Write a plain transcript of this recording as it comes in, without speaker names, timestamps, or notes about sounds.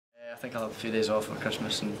I think I'll have a few days off for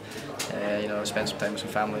Christmas and you know, spend some time with some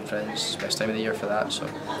family and friends. It's the best time of the year for that, so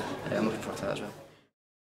I'm looking forward to that as well.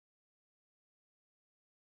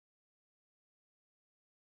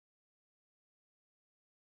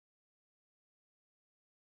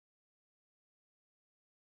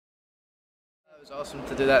 It was awesome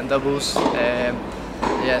to do that in doubles.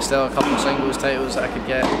 Yeah, still a couple of singles titles that I could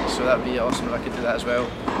get, so that'd be awesome if I could do that as well.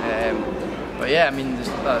 But yeah, I mean, there's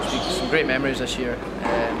some great memories this year,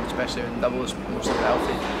 especially in doubles, mostly with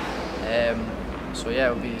Alfie. So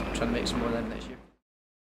yeah, we'll be trying to make some more of them next year.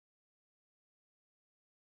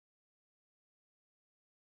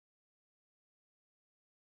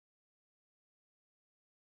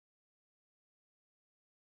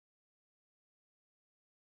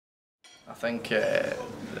 I think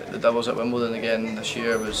the doubles at Wimbledon again this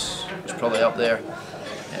year was probably up there.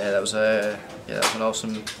 That was an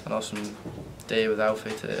awesome day with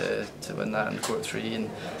Alfie to win that in court 3 and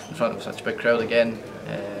in front of such a big crowd again,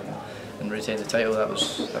 and retain the title. That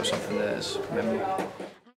was something that is memorable.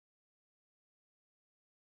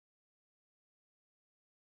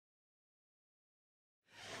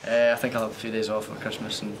 I think I'll have a few days off for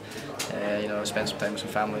Christmas and you know, spend some time with some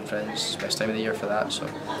family and friends. It's the best time of the year for that, so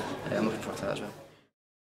I'm looking forward to that as well.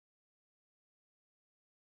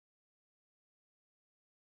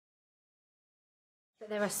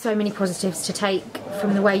 There are so many positives to take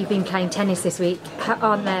from the way you've been playing tennis this week,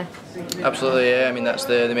 aren't there? Absolutely, yeah. I mean, that's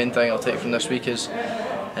the main thing I'll take from this week is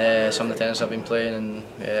some of the tennis I've been playing and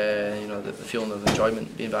you know, the feeling of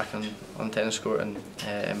enjoyment being back on the tennis court, and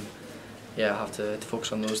yeah, I'll have to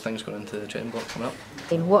focus on those things going into the training block coming up.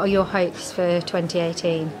 What are your hopes for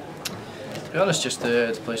 2018? To be honest, just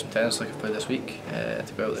to play some tennis like I've played this week,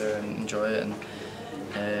 to go out there and enjoy it and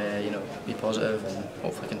you know, be positive and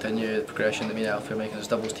hopefully continue the progression that me and Alfie are making as a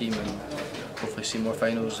doubles team, and hopefully see more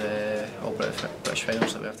finals, all British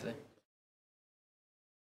finals that we have today.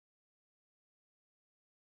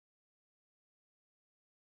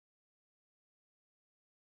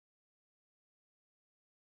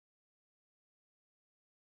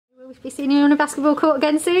 Will we be seeing you on a basketball court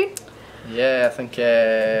again soon? Yeah, I think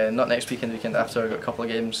not next weekend, the weekend after. I've got a couple of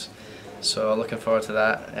games, so looking forward to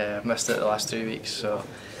that. I've missed it the last 3 weeks, so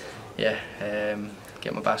yeah,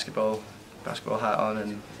 get my basketball hat on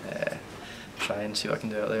and try and see what I can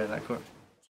do out there in that court.